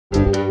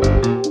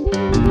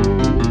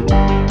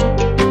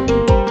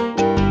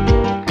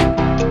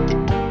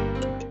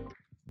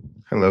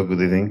Hello,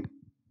 good evening.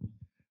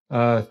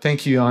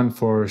 Thank you, Jan,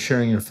 for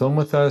sharing your film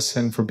with us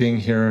and for being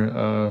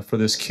here for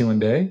this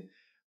Q&A.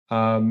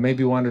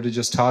 Maybe wanted to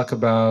just talk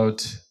about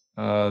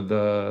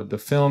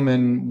the film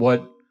and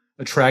what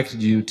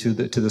attracted you to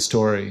the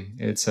story.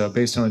 It's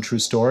based on a true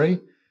story.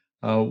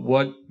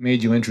 What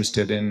made you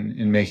interested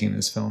in making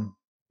this film?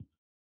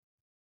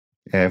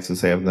 I have to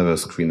say I've never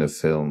screened a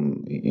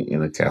film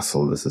in a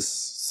castle. This is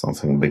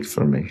something big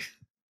for me.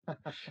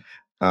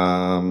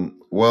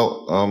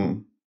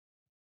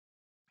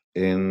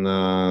 In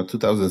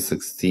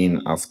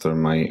 2016, after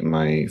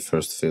my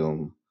first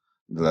film,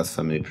 The Last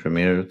Family,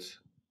 premiered,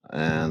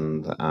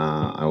 and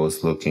I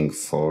was looking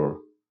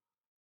for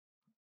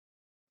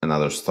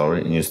another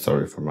story, a new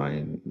story for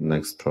my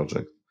next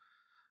project.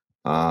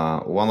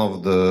 One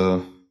of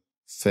the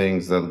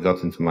things that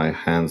got into my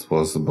hands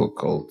was a book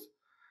called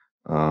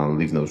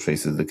Leave No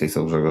Traces, The Case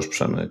of Grzegorz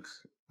Przemyk,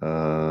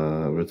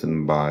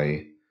 written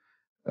by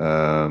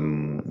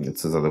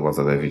Cezary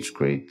Łazarewicz,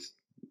 great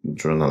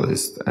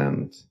journalist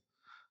and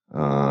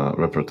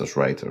reportage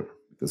writer,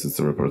 because it's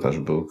a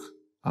reportage book,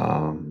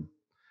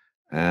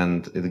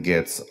 and it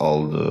gets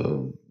all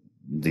the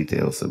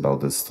details about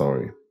this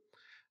story.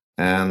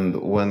 And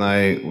when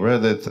I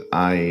read it,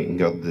 I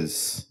got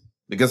this,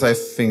 because I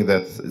think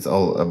that it's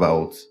all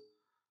about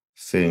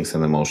feelings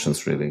and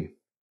emotions, really.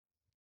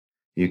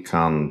 You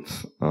can't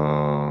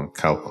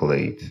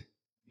calculate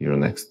your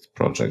next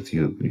project.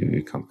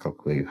 You can't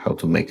calculate how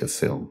to make a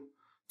film,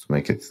 to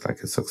make it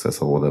like a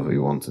success or whatever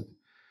you wanted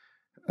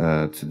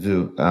to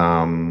do.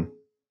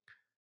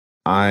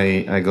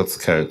 I got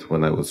scared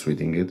when I was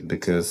reading it,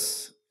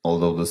 because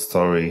although the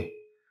story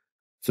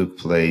took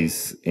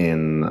place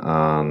in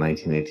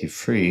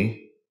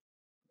 1983,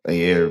 a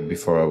year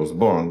before I was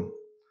born,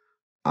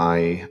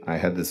 I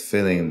had this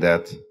feeling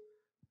that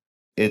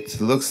it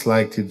looks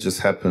like it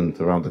just happened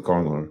around the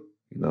corner,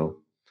 you know.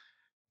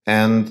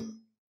 And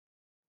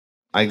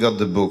I got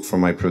the book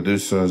from my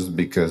producers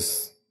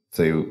because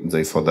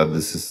they thought that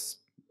this is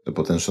a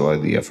potential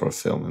idea for a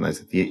film. And I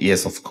said,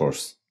 yes, of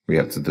course, we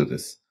have to do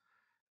this.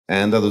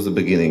 And that was the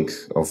beginning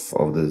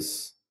of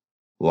this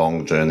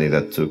long journey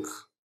that took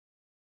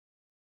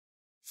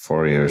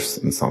 4 years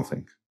and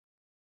something.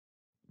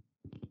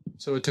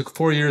 So it took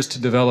 4 years to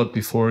develop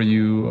before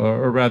you,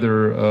 or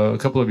rather, a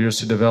couple of years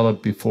to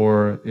develop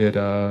before it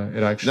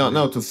actually.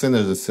 No, to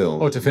finish the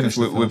film. Oh, to finish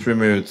the film. We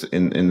premiered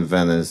in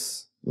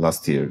Venice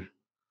last year.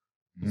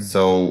 Mm-hmm.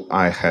 So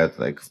I had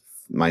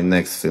my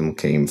next film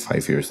came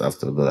 5 years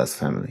after The Last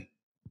Family.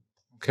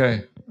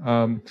 Okay.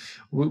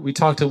 We were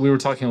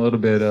talking a little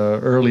bit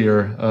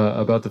earlier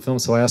about the film,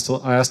 so I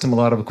asked him a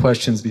lot of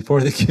questions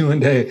before the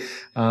Q&A,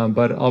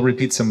 but I'll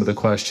repeat some of the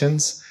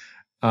questions.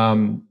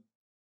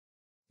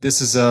 This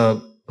is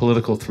a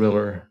political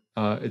thriller.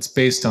 It's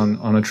based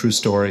on a true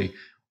story.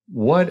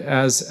 What,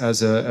 as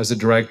a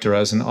director,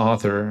 as an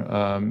author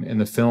in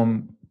the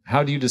film,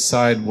 how do you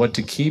decide what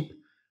to keep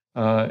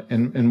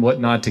and what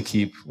not to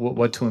keep?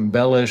 What to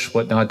embellish,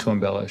 what not to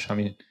embellish? I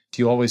mean,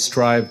 do you always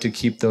strive to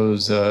keep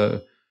those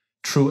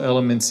true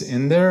elements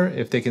in there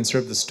if they can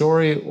serve the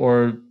story,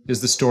 or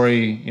is the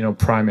story,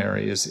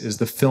 primary? Is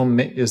the film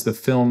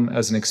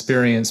as an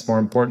experience more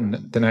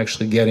important than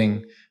actually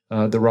getting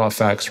the raw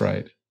facts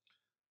right?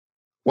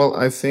 Well,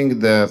 I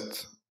think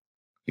that,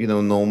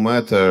 no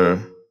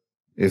matter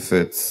if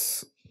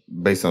it's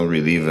based on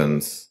real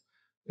events,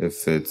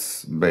 if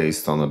it's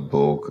based on a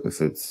book, if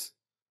it's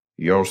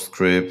your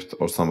script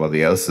or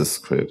somebody else's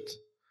script,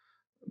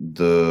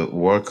 the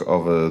work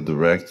of a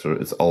director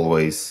is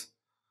always,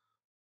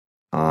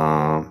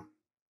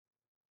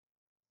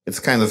 it's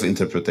kind of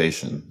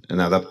interpretation, an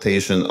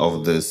adaptation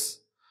of this,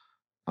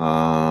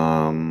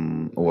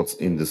 what's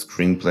in the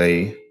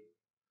screenplay.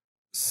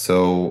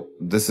 So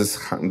this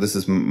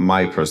is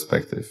my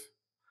perspective,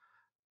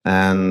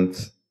 and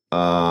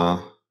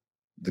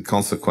the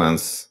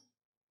consequence,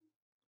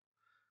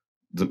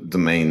 the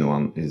main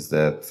one, is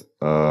that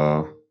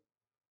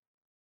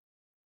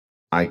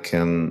I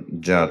can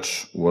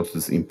judge what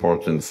is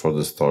important for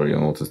the story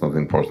and what is not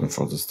important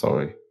for the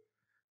story.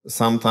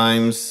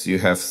 Sometimes you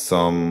have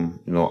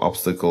some,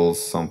 obstacles,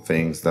 some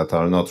things that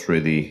are not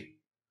really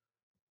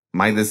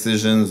my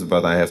decisions,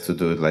 but I have to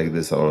do it like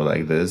this or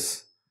like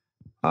this.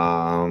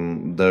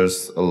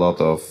 There's a lot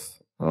of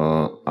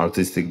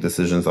artistic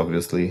decisions,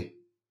 obviously.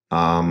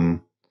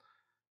 And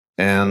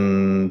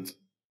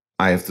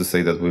I have to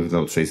say that with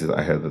No Traces,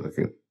 I had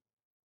a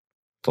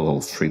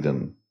total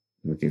freedom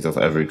in the case of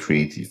every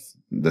creative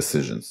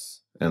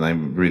decisions. And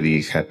I'm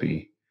really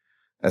happy,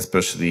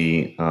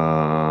 especially,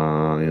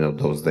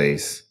 those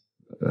days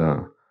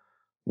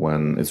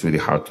when it's really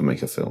hard to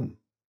make a film.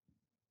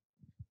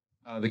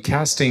 The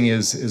casting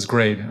is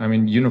great. I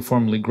mean,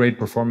 uniformly great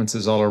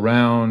performances all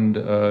around,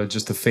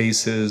 just the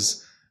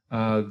faces,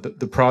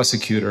 the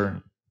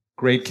prosecutor,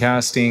 great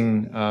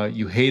casting.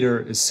 You hate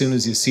her as soon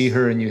as you see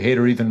her, and you hate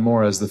her even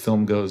more as the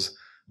film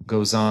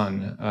goes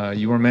on.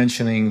 You were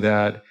mentioning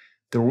that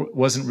there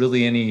wasn't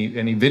really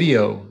any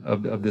video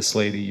of this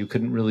lady. You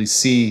couldn't really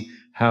see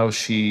how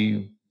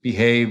she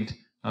behaved,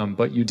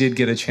 but you did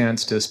get a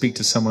chance to speak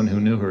to someone who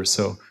knew her.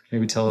 So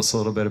maybe tell us a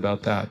little bit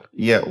about that.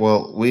 Yeah,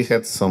 well, we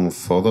had some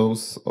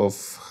photos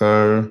of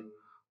her.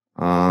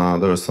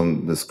 There were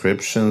some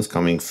descriptions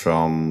coming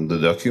from the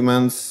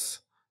documents,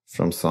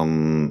 from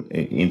some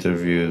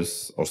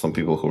interviews, or some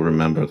people who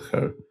remembered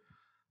her.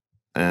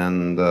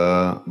 And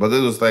but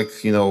it was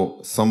like, you know,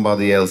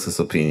 somebody else's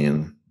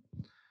opinion.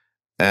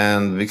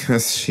 And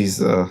because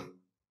she's a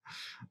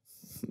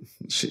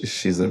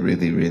she's a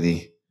really,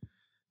 really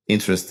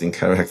interesting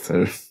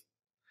character.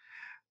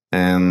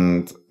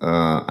 And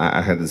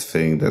I had this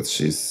feeling that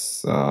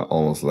she's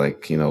almost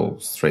like, you know,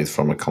 straight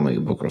from a comic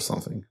book or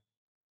something.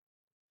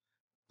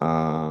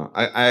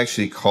 I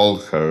actually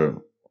called her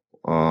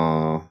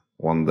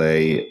one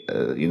day,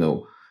 you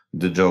know,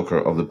 the Joker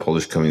of the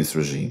Polish communist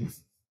regime,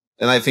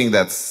 and I think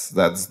that's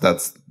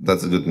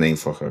a good name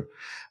for her.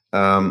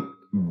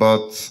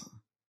 But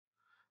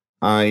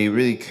I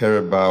really care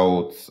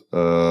about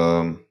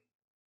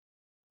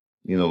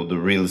you know, the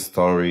real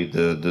story,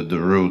 the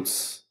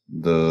roots,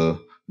 the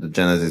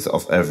genesis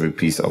of every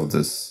piece of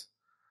this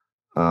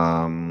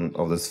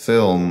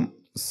film.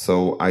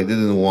 So I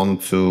didn't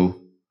want to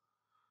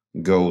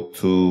go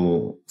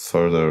too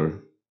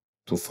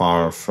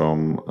far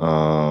from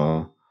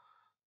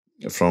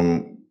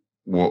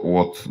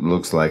what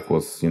looks like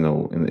was, you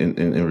know,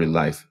 in real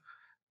life.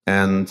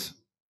 And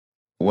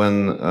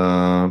when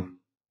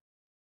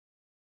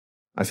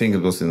I think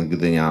it was in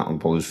Gdynia on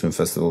Polish Film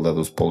Festival, that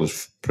was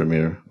Polish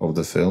premiere of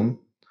the film,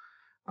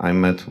 I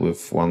met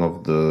with one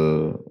of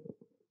the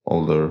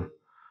older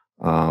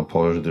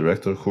Polish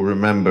director who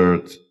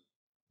remembered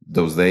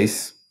those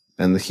days,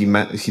 and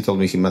he told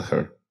me he met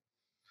her,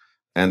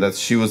 and that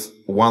she was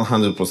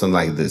 100%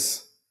 like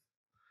this.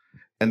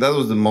 And that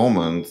was the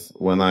moment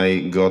when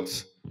I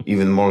got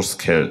even more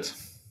scared,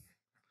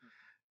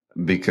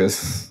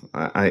 because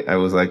I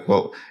was like,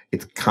 well,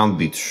 it can't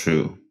be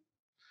true.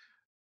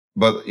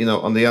 But, you know,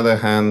 on the other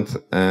hand,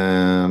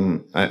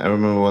 I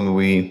remember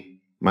when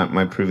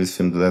my previous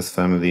film, The Last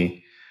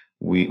Family,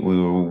 we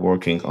were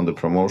working on the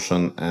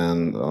promotion,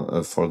 and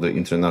for the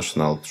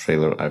international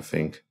trailer, I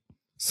think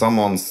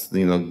someone's,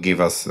 you know, gave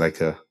us like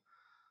a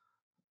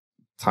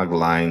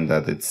tagline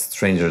that it's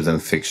stranger than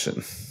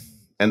fiction.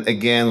 And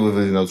again, with,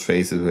 you know,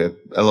 traces, we had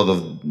a lot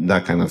of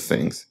that kind of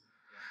things.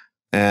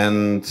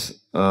 And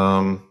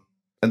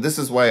this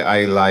is why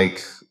I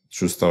like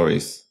true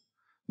stories,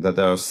 that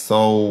they are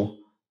so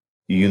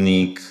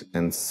unique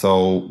and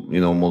so,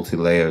 you know,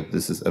 multi-layered.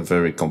 This is a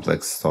very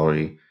complex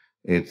story.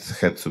 It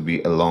had to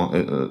be a long,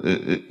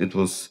 it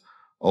was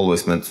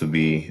always meant to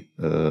be,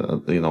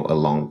 you know, a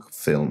long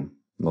film,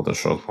 not a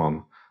short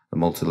one, a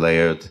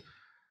multi-layered,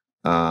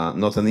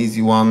 not an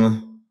easy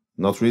one,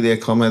 not really a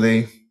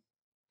comedy.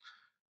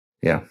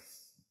 Yeah.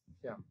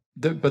 Yeah.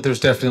 But there's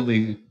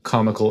definitely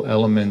comical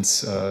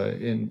elements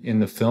in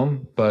the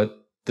film,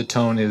 but the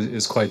tone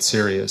is quite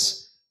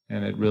serious,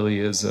 and it really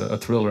is a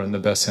thriller in the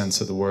best sense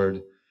of the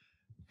word.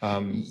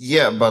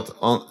 Yeah, but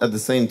at the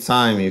same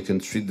time, you can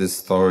treat this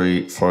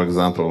story, for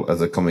example,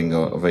 as a coming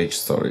of age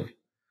story,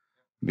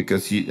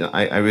 because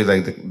I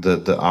really like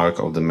the arc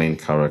of the main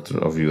character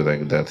of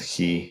Jurek, that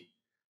he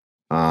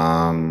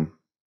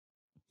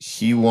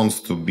wants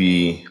to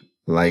be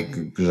like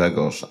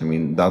Grzegorz. I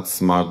mean, that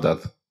smart,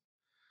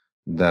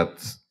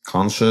 that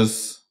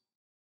conscious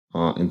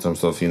in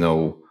terms of, you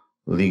know,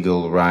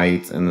 legal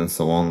rights and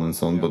so on and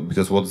so on. But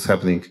because what is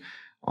happening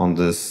on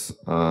this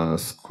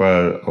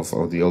square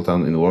of the old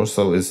town in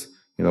Warsaw is,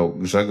 you know,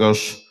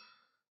 Grzegorz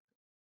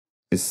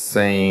is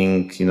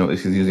saying, you know,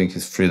 he's using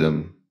his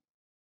freedom,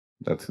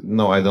 that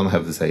no, I don't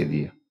have this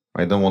idea.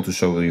 I don't want to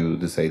show you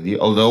this idea.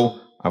 Although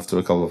after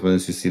a couple of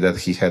minutes, you see that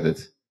he had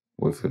it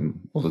with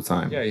him all the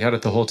time. Yeah, he had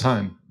it the whole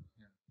time.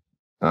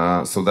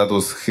 So that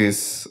was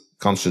his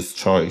conscious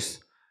choice.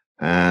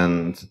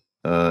 And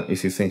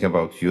if you think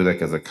about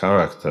Jurek as a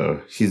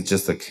character, he's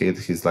just a kid.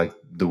 He's like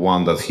the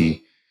one that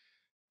he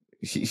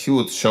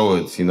would show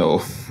it, you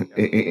know,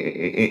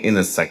 in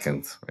a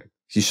second. Right?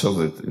 He shows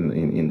it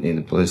in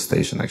the police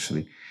station,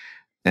 actually.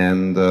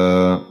 And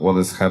what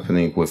is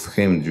happening with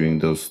him during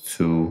those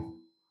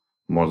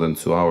more than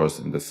 2 hours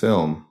in the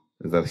film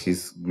is that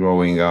he's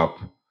growing up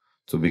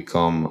to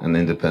become an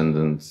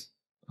independent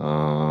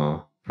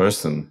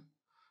person,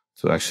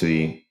 to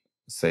actually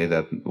say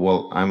that,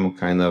 well, I'm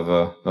kind of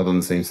not on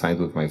the same side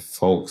with my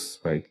folks,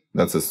 right?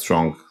 That's a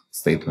strong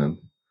statement.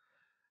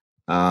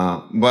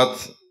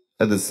 But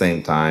at the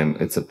same time,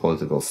 it's a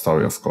political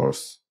story, of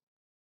course.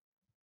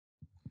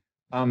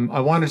 I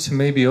wanted to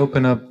maybe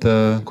open up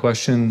the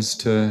questions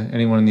to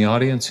anyone in the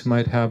audience who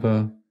might have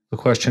a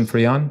question for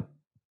Jan.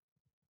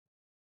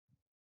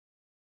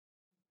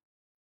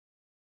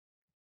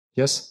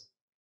 Yes?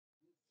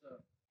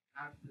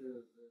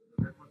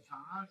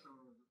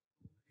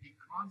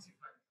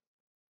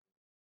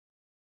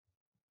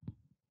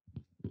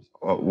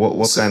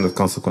 What kind of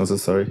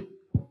consequences, sorry?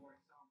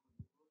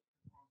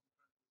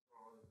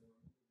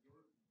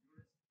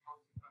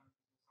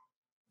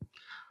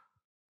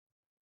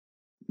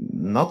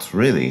 Not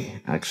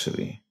really,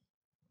 actually.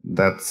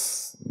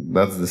 That's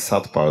the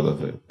sad part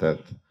of it. That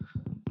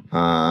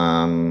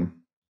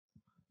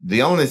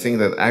the only thing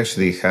that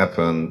actually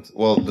happened,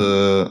 well,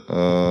 the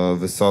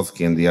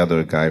Vysotsky and the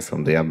other guy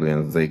from the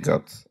Ablians, they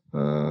got,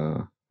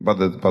 but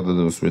it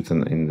was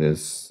written in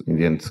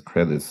the end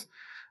credits.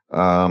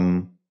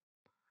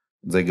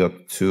 They got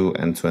 2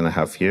 and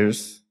 2.5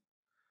 years,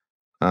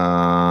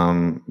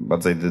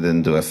 but they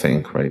didn't do a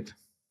thing, right?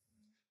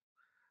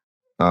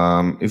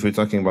 If we're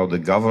talking about the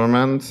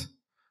government,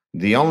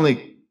 the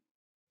only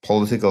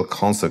political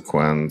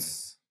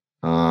consequence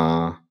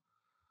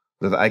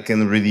that I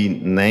can really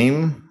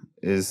name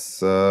is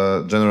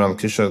General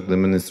Kishak, the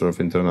Minister of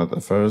Internal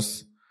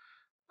Affairs.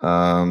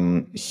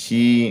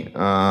 He,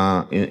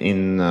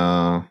 in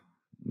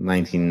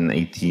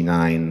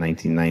 1989,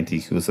 1990,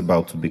 he was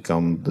about to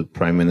become the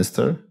prime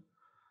minister.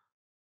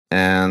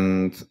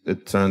 And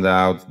it turned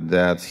out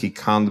that he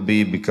can't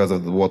be because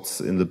of what's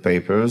in the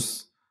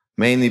papers,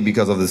 mainly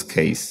because of this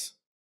case.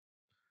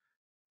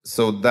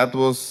 So that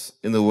was,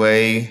 in a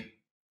way,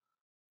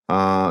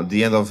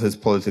 the end of his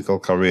political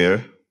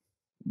career.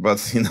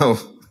 But, you know,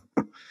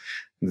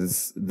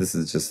 this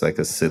is just like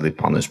a silly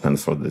punishment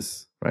for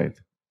this, right?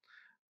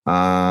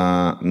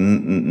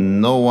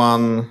 No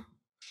one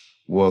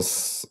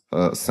was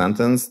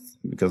sentenced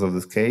because of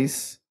this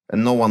case,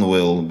 and no one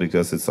will,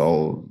 because it's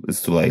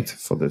too late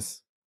for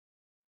this.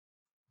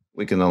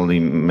 We can only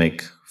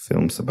make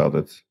films about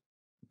it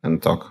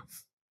and talk.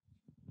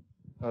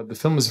 The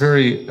film is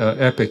very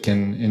epic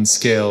in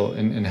scale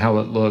and how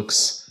it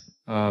looks.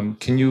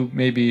 Can you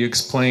maybe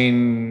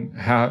explain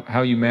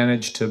how you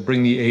managed to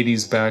bring the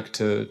 80s back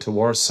to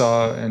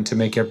Warsaw and to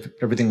make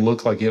everything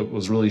look like it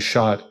was really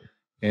shot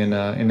in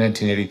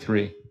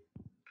 1983?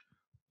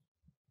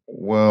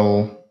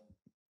 Well,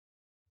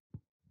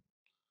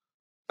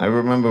 I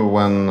remember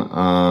when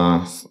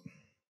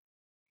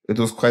it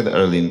was quite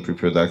early in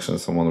pre-production.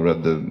 Someone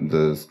read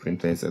the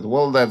screenplay and said,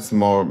 "Well, that's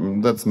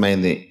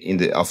mainly in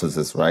the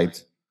offices,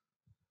 right?"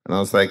 And I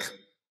was like,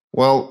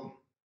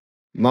 "Well,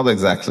 not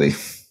exactly."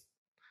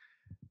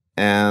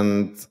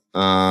 And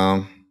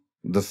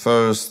the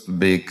first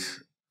big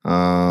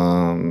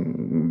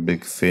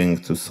thing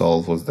to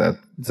solve was that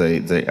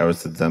they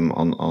arrested them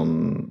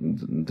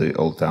on the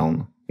Old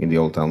Town, in the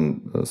Old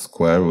Town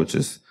Square, which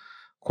is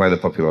quite a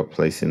popular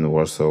place in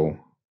Warsaw.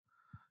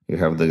 You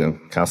have the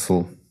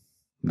castle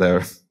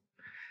there,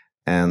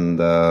 and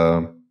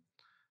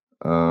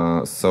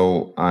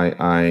so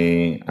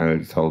I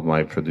told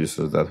my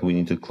producers that we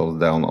need to close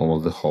down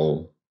almost the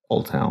whole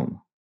Old Town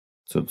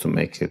to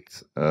make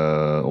it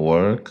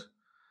work,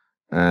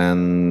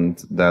 and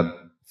that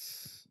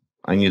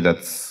I knew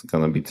that's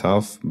gonna be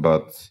tough,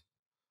 but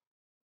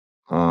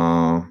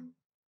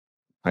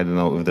I don't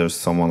know if there's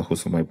someone who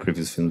saw my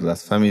previous film, The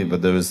Last Family,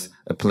 but there was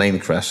a plane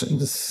crash in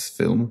this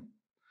film,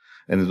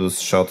 and it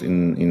was shot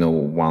in, you know,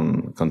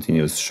 one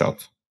continuous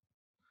shot.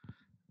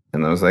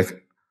 And I was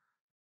like,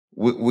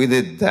 we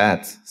did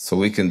that, so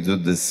we can do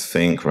this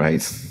thing,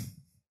 right?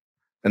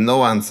 And no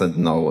one said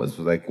no. It was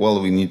like, well,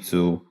 we need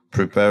to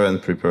prepare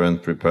and prepare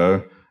and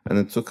prepare. And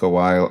it took a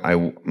while.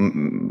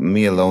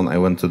 Me alone, I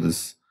went to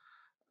this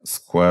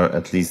square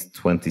at least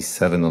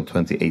 27 or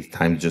 28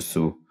 times just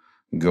to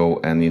go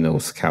and, you know,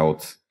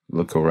 scout,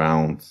 look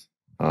around.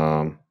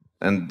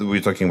 And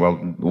we're talking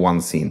about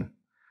one scene.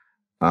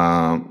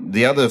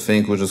 The other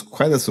thing, which was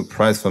quite a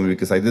surprise for me,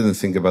 because I didn't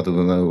think about it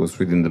when I was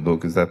reading the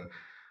book, is that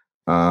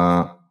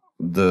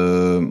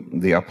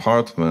the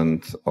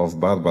apartment of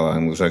Barbara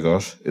and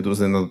Grzegorz, it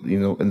was in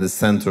the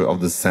center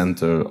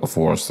of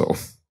Warsaw.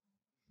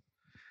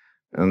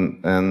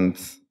 And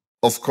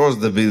of course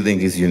the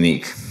building is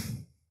unique.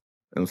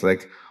 And it's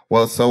like,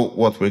 well, so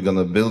what, we're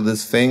gonna build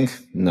this thing?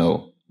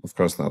 No, of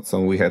course not. So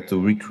we had to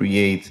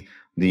recreate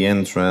the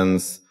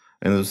entrance,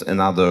 and it was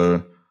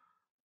another,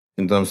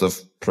 in terms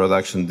of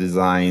production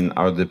design,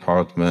 art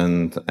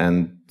department,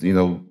 and, you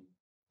know,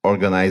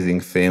 organizing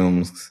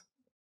films.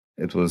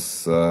 It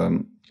was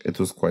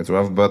quite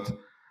rough, but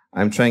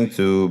I'm trying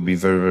to be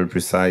very, very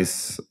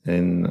precise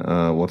in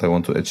what I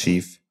want to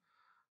achieve.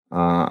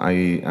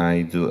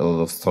 I do a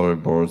lot of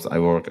storyboards. I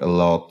work a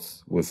lot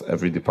with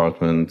every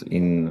department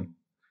in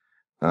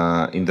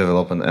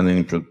development and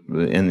in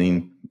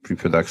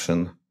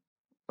pre-production.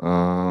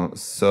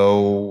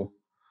 So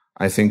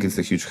I think it's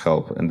a huge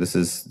help, and this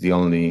is the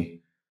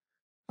only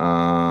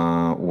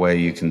way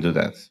you can do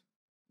that,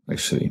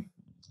 actually.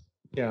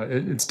 Yeah,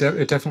 it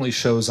definitely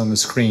shows on the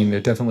screen.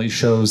 It definitely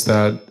shows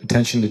that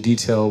attention to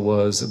detail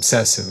was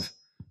obsessive,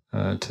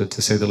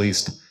 to say the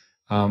least.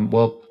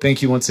 Well,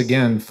 thank you once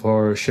again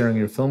for sharing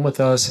your film with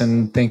us,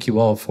 and thank you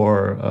all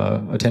for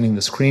attending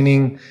the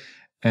screening,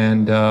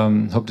 and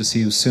hope to see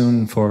you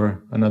soon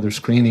for another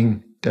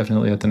screening,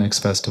 definitely at the next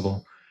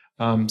festival.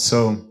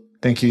 So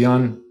thank you,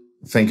 Jan.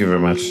 Thank you very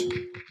much.